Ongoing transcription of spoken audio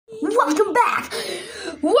welcome back.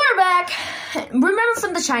 We're back. Remember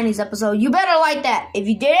from the Chinese episode, you better like that. If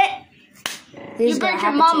you did it, you break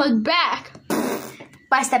your mama's back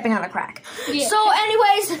by stepping on a crack. Yeah. So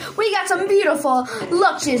anyways, we got some beautiful,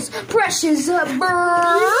 luscious, precious burritos.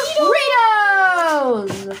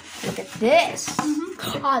 Look at this.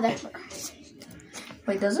 Oh, that burns.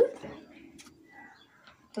 Wait, does it?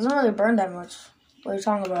 Doesn't really burn that much. What are you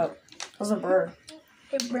talking about? Doesn't burn.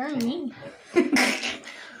 It burned me.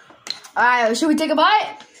 Alright, should we take a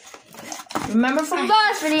bite? Remember from the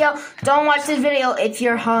last video, don't watch this video if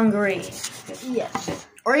you're hungry. Yes.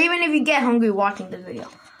 Or even if you get hungry watching this video.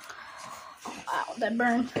 Wow, that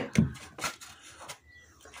burned.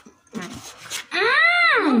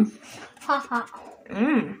 Mmm! Haha.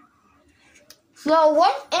 Mmm. So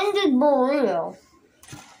what's in this burrito?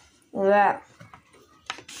 Look at that.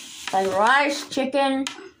 Like rice, chicken,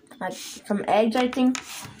 like some eggs, I think.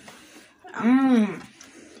 Mmm.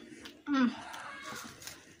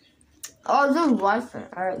 Oh, this is rice and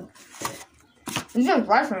eggs. This is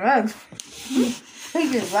rice and eggs.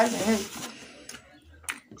 This is rice and eggs.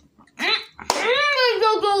 It's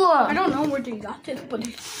so good. I don't know where they got this, but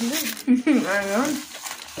it's good. I know.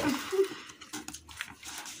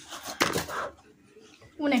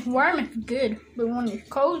 When it's warm, it's good, but when it's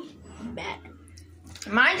cold, it's bad.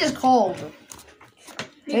 Mine's just cold.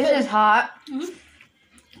 This is hot.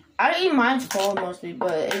 I eat mine's cold mostly,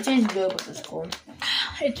 but it tastes good when it's cold.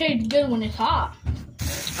 It tastes good when it's hot.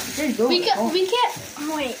 It tastes good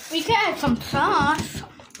We can add some sauce.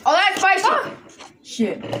 Oh, that's spicy.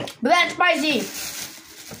 Shit. But that's spicy.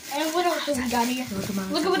 And what else do we got here?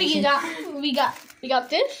 Look at what you got. We got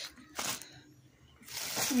this.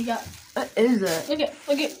 We got. What is that?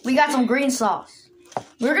 Look at. We got some green sauce.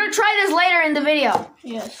 We're gonna try this later in the video.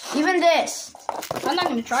 Yes. Even this. I'm not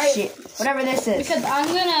gonna try it. Shit. Whatever this is. Because I'm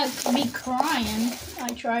gonna be crying.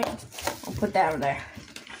 I tried it. I'll put that over there.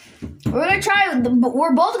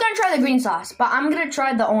 We're both gonna try the green sauce, but I'm gonna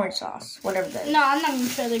try the orange sauce. Whatever that is. No, I'm not gonna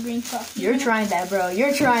try the green sauce. You're trying that, bro.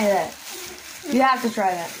 You're trying that. You have to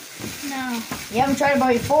try that. No. You haven't tried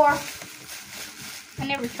it before. I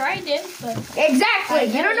never tried it, but Exactly.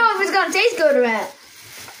 You don't know if it's gonna taste good or not.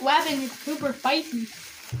 what happened is super spicy.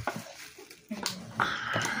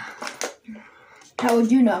 How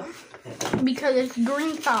would you know? Because it's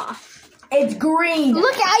green sauce. It's green.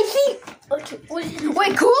 Look, I see. Okay, what is it?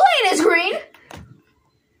 Wait, Kool-Aid is green.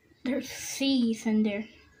 There's seeds in there.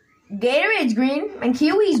 Gatorade's green, and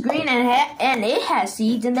Kiwi's green, and it has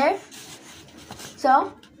seeds in there.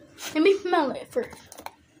 So, Let me smell it first.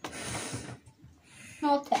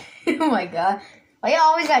 Smell that. oh my god, I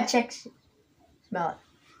always got chicks. Smell it.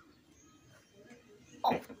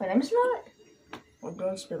 Oh, wait, let me smell it. Oh,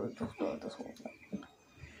 don't smell it. Don't smell it this whole time.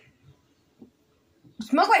 It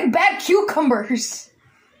smells like bad cucumbers.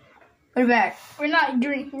 Put it back. We're not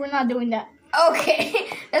doing that. Okay,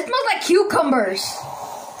 that smells like cucumbers.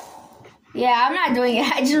 Yeah, I'm not doing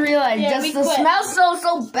it. I just realized just the smell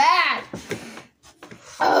so bad.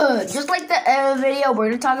 Just like the video, we're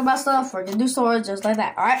gonna talk about stuff. We're gonna do swords, just like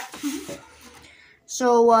that. All right.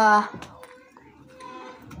 So,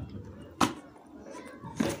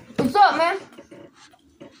 what's up, man?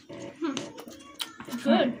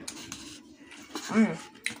 Good.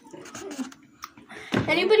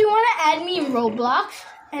 Anybody want to add me in Roblox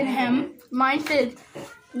and him? Mine says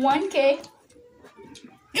 1K.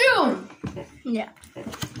 June. Yeah.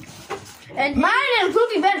 And Mine and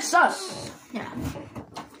Cookie Bench sus. yeah.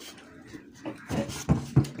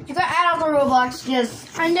 You gotta add out the Roblox, just.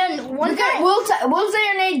 And then one guy. We'll say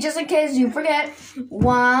your name just in case you forget.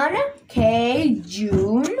 1K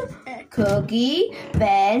June Cookie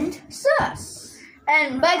Bend sus.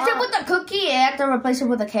 And But except with the cookie, you have to replace it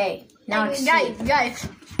with a K. Now it's guys,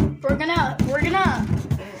 we're gonna, what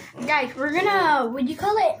do you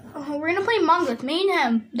call it? We're gonna play Among Us, me and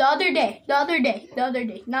him, the other day, not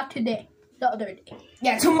today, the other day.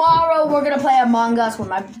 Yeah, tomorrow we're gonna play Among Us with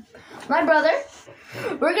my brother.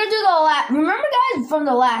 We're gonna do remember guys from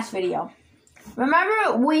the last video.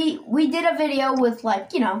 Remember we did a video with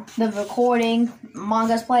the recording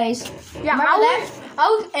Among Us plays. Yeah, I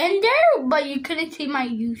was in there, but you couldn't see my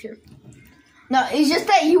user. No, it's just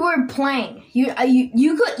that you were playing. You could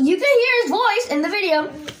hear his voice in the video.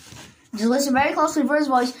 Just listen very closely for his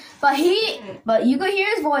voice. But you could hear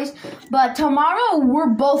his voice. But tomorrow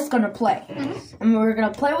we're both gonna play, and we're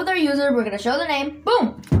gonna play with our user. We're gonna show the name.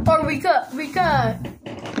 Boom. Or we could make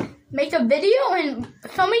a video, and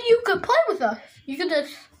some of you could play with us. You could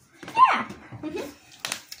just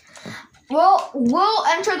We'll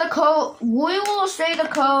enter the code. We will say the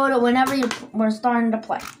code whenever we're starting to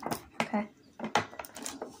play. Okay.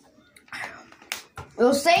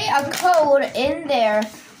 We'll say a code in there,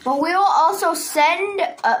 but we will also send.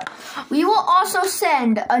 We will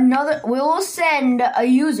send a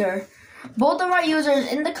user, both of our users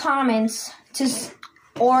in the comments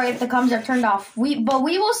or if the comments are turned off. But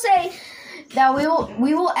we will say that we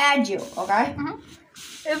will add you. Okay.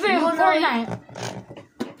 If it's Fortnite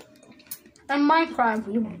and Minecraft,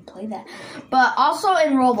 we won't play that. But also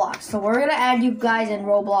in Roblox. So we're gonna add you guys in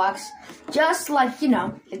Roblox. Just like,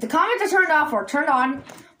 if the comments are turned off or turned on.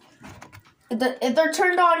 If they're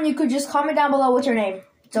turned on, you could just comment down below what's your name,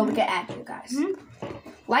 so we can add you guys.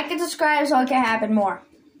 Like and subscribe so it can happen more.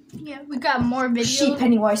 Yeah, we got more videos. Sheep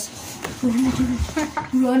Pennywise.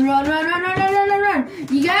 Run.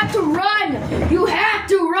 You have to run. You have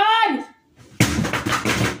to run.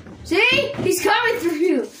 See? He's coming through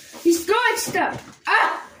you. He's throwing stuff.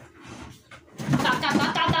 Ah!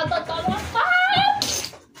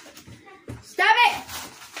 Stop it.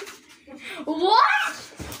 What?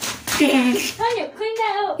 Tanya, clean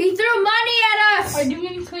that up. He threw money at us. Or do you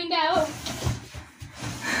need to clean that up?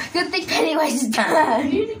 Good thing Pennywise is done.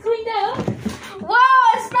 Do you need to clean that up?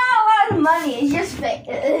 Whoa, it's not a lot of money. It's just fake.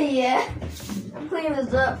 Yeah. Clean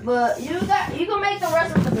this up, but you can make the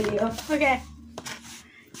rest of the video. Okay.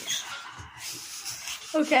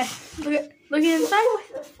 Okay. Look inside. What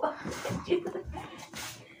the fuck did you do?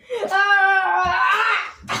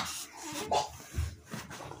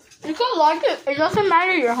 You can like it. It doesn't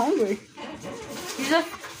matter you're hungry. You just...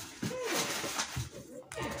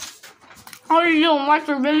 Oh, you don't like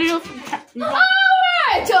the videos?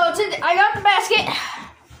 Alright, so I got the basket.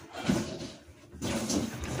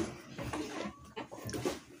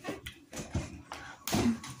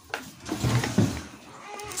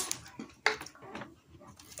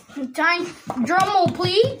 Time, drum roll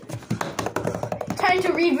please. Time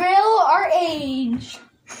to reveal our age.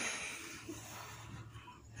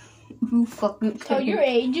 You fucking Tell your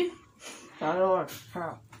age.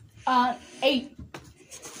 8.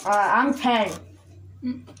 I'm 10.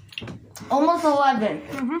 Almost 11.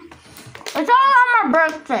 Mm-hmm. It's all on my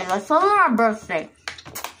birthday. It's all on my birthday.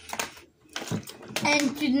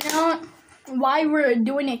 And you know why we're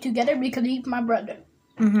doing it together? Because he's my brother.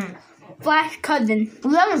 Flash cousin.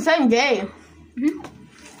 We have the same day.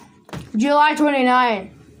 July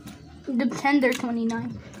 29. December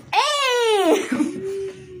 29. Hey!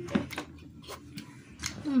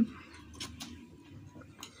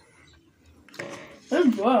 That's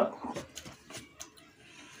good.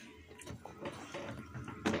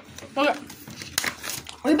 Okay.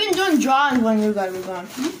 We've been doing drawings when you guys were gone.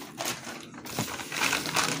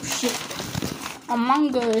 Shit.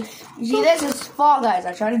 Among Us. You see, this is Fall Guys.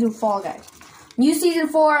 I try to do Fall Guys. New season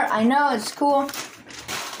 4. I know, it's cool.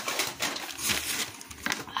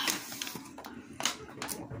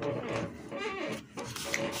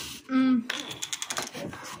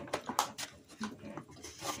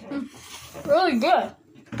 Really good.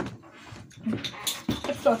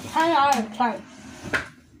 It's a 10 out of 10.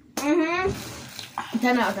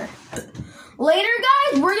 10 out of 10. Later,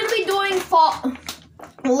 guys, we're gonna be doing fall.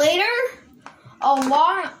 Later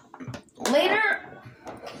along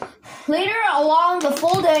the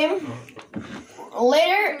full day.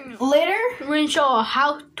 Later, We're gonna show a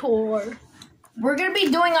house tour we're gonna be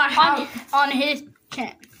doing our house. on his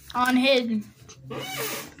channel. On his.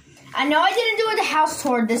 I know I didn't do the house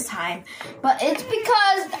tour this time, but it's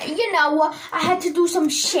because, I had to do some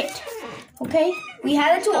shit. Okay? We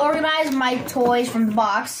had to organize my toys from the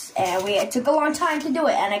box, and it took a long time to do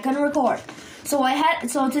it, and I couldn't record. So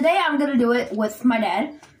today I'm gonna do it with my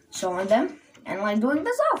dad, showing them, and doing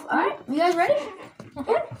this off. Alright? You guys ready?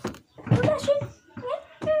 Okay? Do that shit.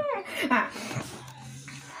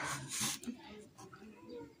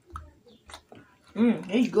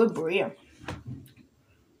 It's good burrito.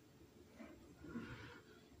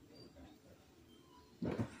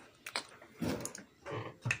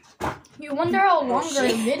 You wonder how long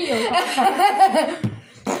the video is.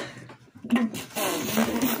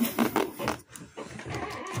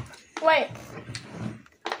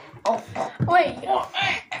 Wait,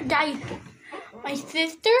 guys, my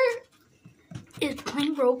sister is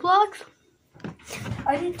playing Roblox.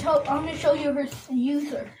 I'm gonna show you her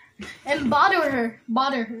user and bother her.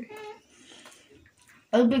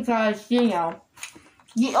 It's because, the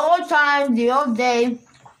old day,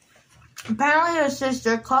 apparently her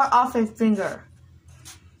sister cut off his finger.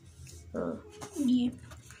 Yeah.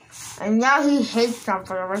 And now he hates them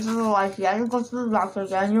for the rest of his life. He has to go to the doctor,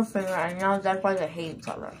 get a new finger, and now that's why they hate each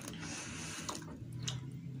other.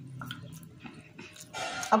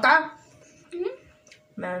 Okay?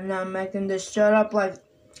 Man, I'm not making this shut up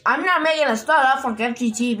I'm not making this stuff up for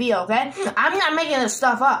FGTV, okay? I'm not making this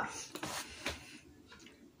stuff up.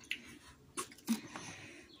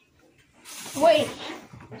 Wait.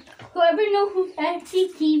 Whoever knows who's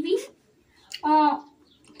FGTV,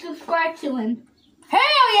 subscribe to him.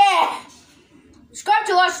 Hell yeah! Subscribe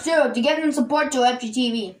to us too to give them support to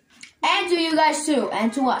FGTV. And to you guys too.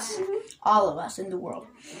 And to us. All of us in the world.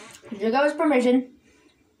 If you give us permission,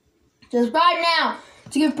 subscribe now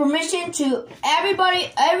to give permission to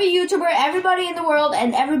everybody, every YouTuber, everybody in the world,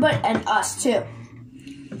 and everybody and us too.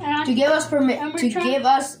 To give us give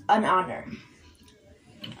us an honor.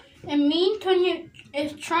 And me and Tonya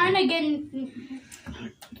is trying to get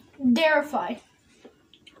verified.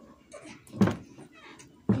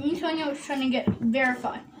 Me and Tonya was trying to get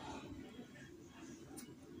verified.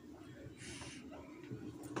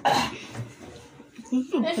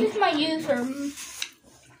 This is my user.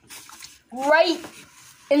 Right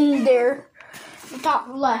in there. The top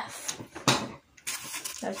left.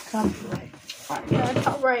 That's top right. Yeah,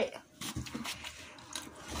 top right.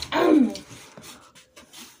 And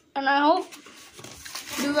I hope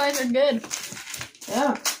you guys are good.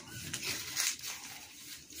 Yeah.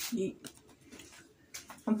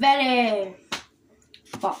 I'm very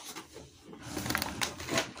fucked.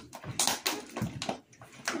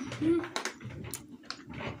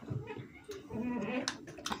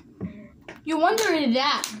 You wonder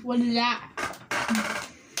what is that?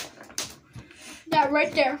 That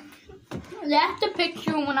right there. That's the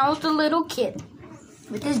picture when I was a little kid.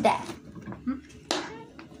 With his dad.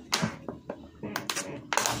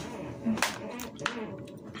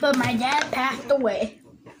 But my dad passed away.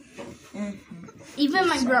 Even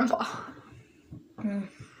my grandpa.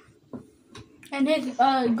 And his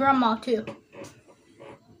grandma too.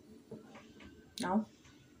 No.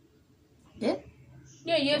 Yeah?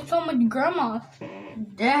 Yeah, you have so much grandmas.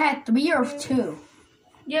 Dad had 3 or 2.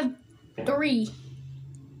 You have 3.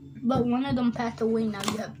 But one of them passed away, now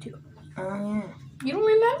you have 2. Oh, yeah. You don't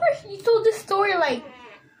remember? You told this story like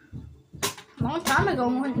a long time ago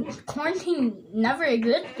when quarantine never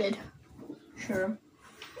existed. Sure.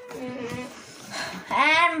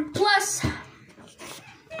 And plus,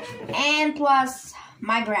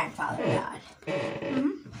 my grandfather died.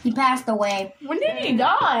 He passed away. When did he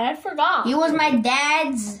die? I forgot. He was my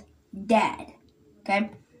dad's dad. Okay?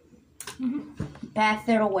 He passed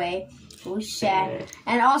it away. It was sad.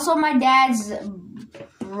 And also my dad's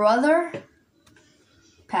brother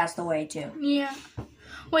passed away too. Yeah.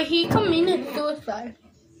 Wait, he committed suicide.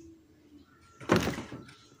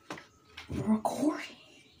 Recording.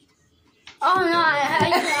 Oh no,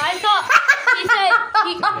 I thought he said,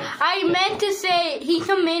 I meant to say he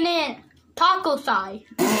committed taco side.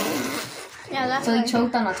 Yeah, that's So he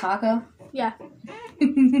choked on a taco? Yeah.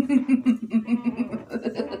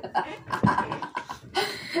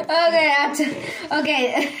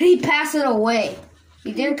 Okay, he passed it away.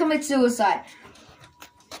 He didn't commit suicide.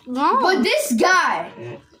 No. But this guy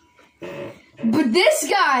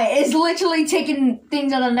is literally taking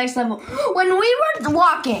things on the next level. When we were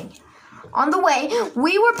walking on the way,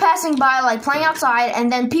 we were passing by, like playing outside, and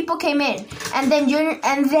then people came in, and then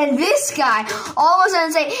this guy all of a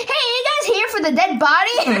sudden say, "Hey, you guys here for the dead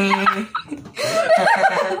body?"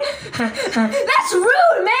 That's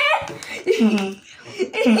rude, man.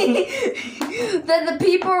 Then the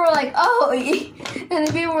people were like, "Oh," and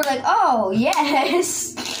the people were like, "Oh,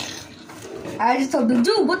 yes." I just told them,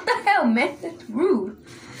 "Dude, what the hell, man? That's rude."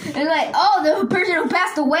 And like, "Oh, the person who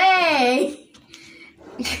passed away."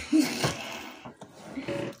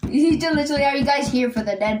 You literally, are you guys here for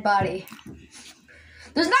the dead body?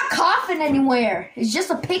 There's not coffin anywhere. It's just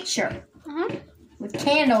a picture with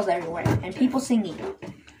candles everywhere and people singing.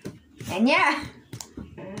 And yeah.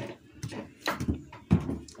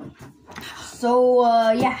 So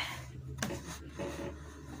yeah.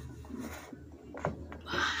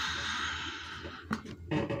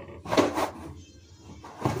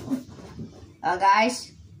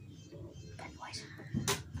 Guys.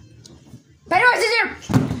 Pennywise is here!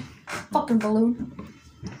 Fucking balloon.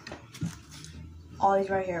 Oh, he's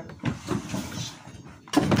right here.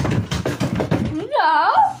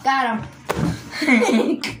 No. Got him.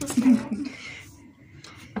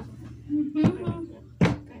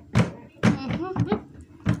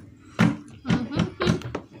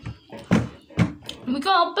 We can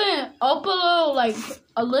open it up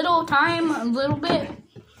a little time, a little bit.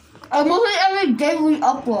 Almost every day we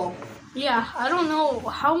upload. Yeah, I don't know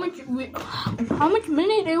how much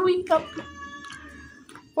minute did we up?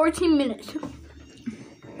 14 minutes.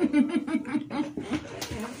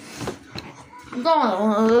 Go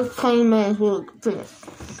on, let's 20 minutes we'll finish.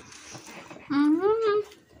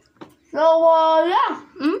 So yeah.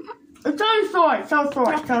 Tell a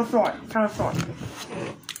story.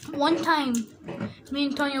 One time, me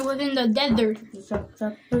and Tonya was in the desert.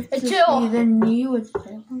 chill. Then you would.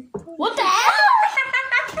 What the hell?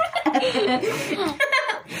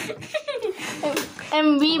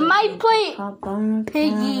 And we might play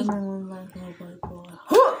Piggy.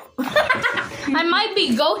 I might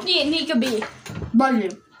be Goki and he could be Bunny.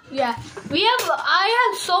 Yeah. I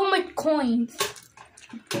have so much coins.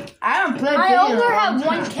 I don't play Piggy. I only have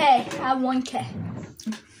 1K. I have 1K.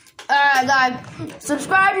 Alright guys,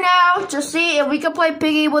 subscribe now to see if we can play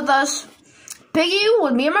Piggy with us. Piggy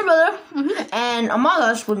with me and my brother, and Among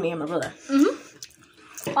Us with me and my brother.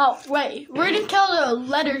 Oh, wait. We're going to tell the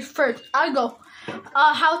letters first. I go.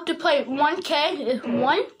 How to play 1K is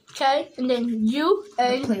 1K, and then U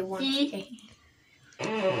and Play E.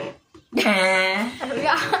 1K.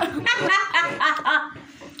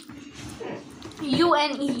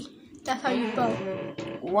 U-N-E. That's how you spell.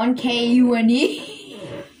 1K U-N-E?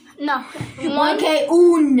 No. 1K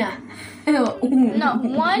una. No.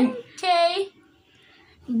 1K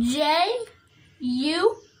J-U-N-E.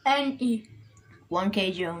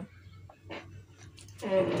 1K June.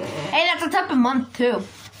 Hey, that's a type of month too.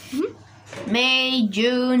 May,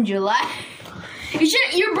 June, July.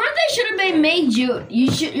 Your birthday should have been May, June.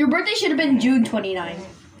 Your birthday should have been June 29.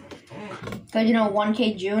 Cause you know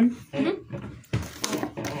 1K June.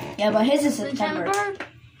 Yeah, but his is September.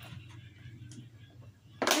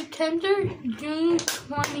 September, June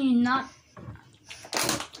 29.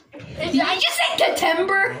 Did you just say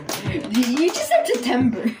September? You just said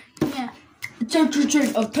September. Yeah.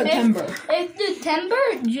 Of September. It's September,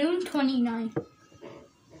 June 29.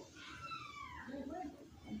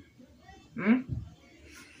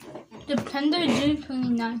 September, June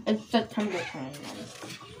 29. It's September 29.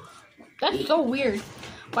 That's so weird.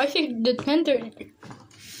 Why is it September?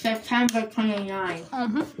 September 29.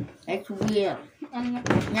 It's weird.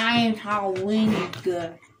 9 Halloween is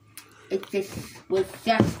good. It's just with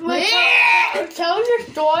just. Tell your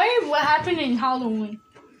story. What happened in Halloween?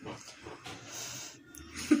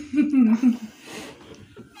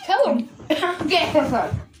 Tell them. Okay,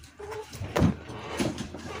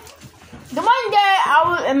 the one day I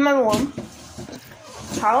was in my room,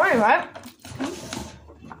 Halloween, right?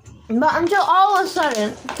 But until all of a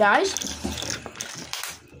sudden, guys.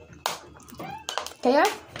 Okay,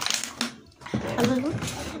 guys?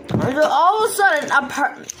 Until all of a sudden, I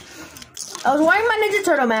was wearing my Ninja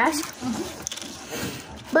Turtle mask,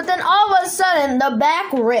 but then all of a sudden, the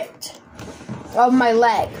back ripped of my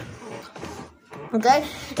leg. Okay?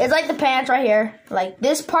 It's like the pants right here. Like,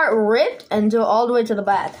 this part ripped and go all the way to the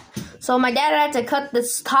back. So my dad had to cut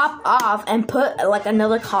this top off and put, like,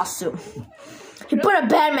 another costume. He put a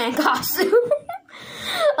Batman costume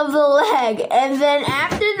of the leg. And then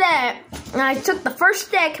after that, I took the first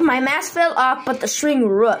stick, my mask fell off, but the string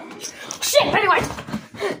ripped. Shit, anyways!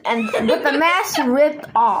 But the mask ripped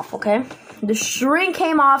off, okay? The string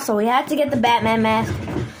came off, so we had to get the Batman mask.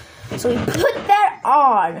 So we put that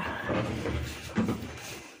on.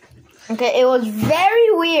 Okay, it was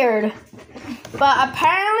very weird. But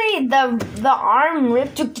apparently the arm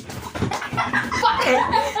ripped. The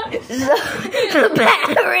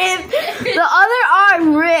other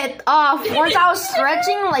arm ripped off once I was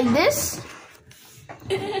stretching like this.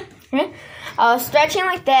 Okay? I was stretching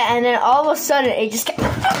like that, and then all of a sudden it just kept. Get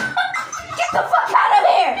the fuck out of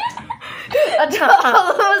here! Until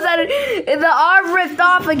all of a sudden the arm ripped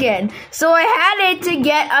off again. So I had to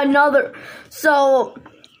get another. So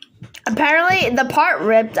apparently the part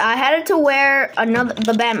ripped. I had to wear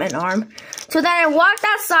the Batman arm. So then I walked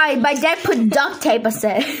outside. My dad put duct tape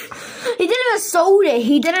instead. He didn't even sew it.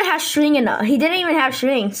 He didn't have string enough. He didn't even have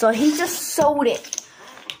string. So he just sewed it.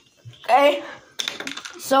 Okay?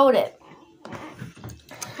 Sewed it.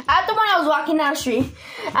 After when I was walking down the street,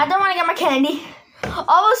 after when I got my candy,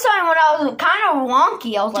 all of a sudden when I was kind of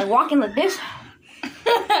wonky, I was like walking like this.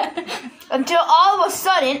 Until all of a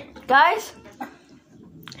sudden, guys,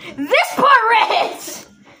 this part ripped.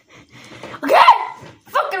 Okay?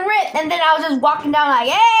 Fucking ripped. And then I was just walking down like,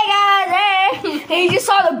 hey guys, hey. And you just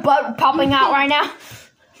saw the butt popping out right now.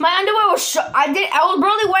 My underwear was I was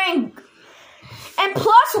really wearing. And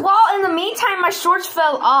plus, while in the meantime, my shorts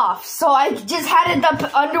fell off. So I just had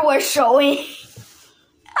the underwear showing.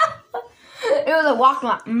 It was a walk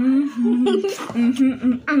like, And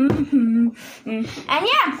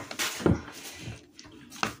yeah.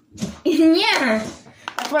 Yeah.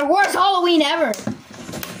 That's my worst Halloween ever.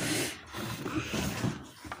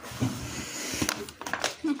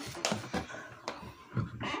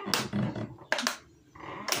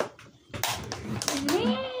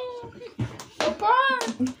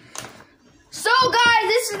 So guys,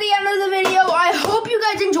 this is the end of the video. I hope you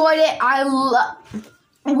guys enjoyed it.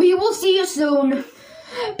 We will see you soon.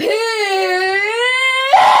 Peace.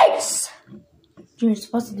 You're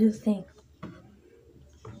supposed to do the thing.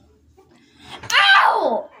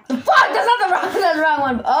 Ow! The fuck? That's not the wrong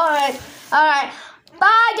one. Alright.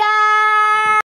 Bye, guys!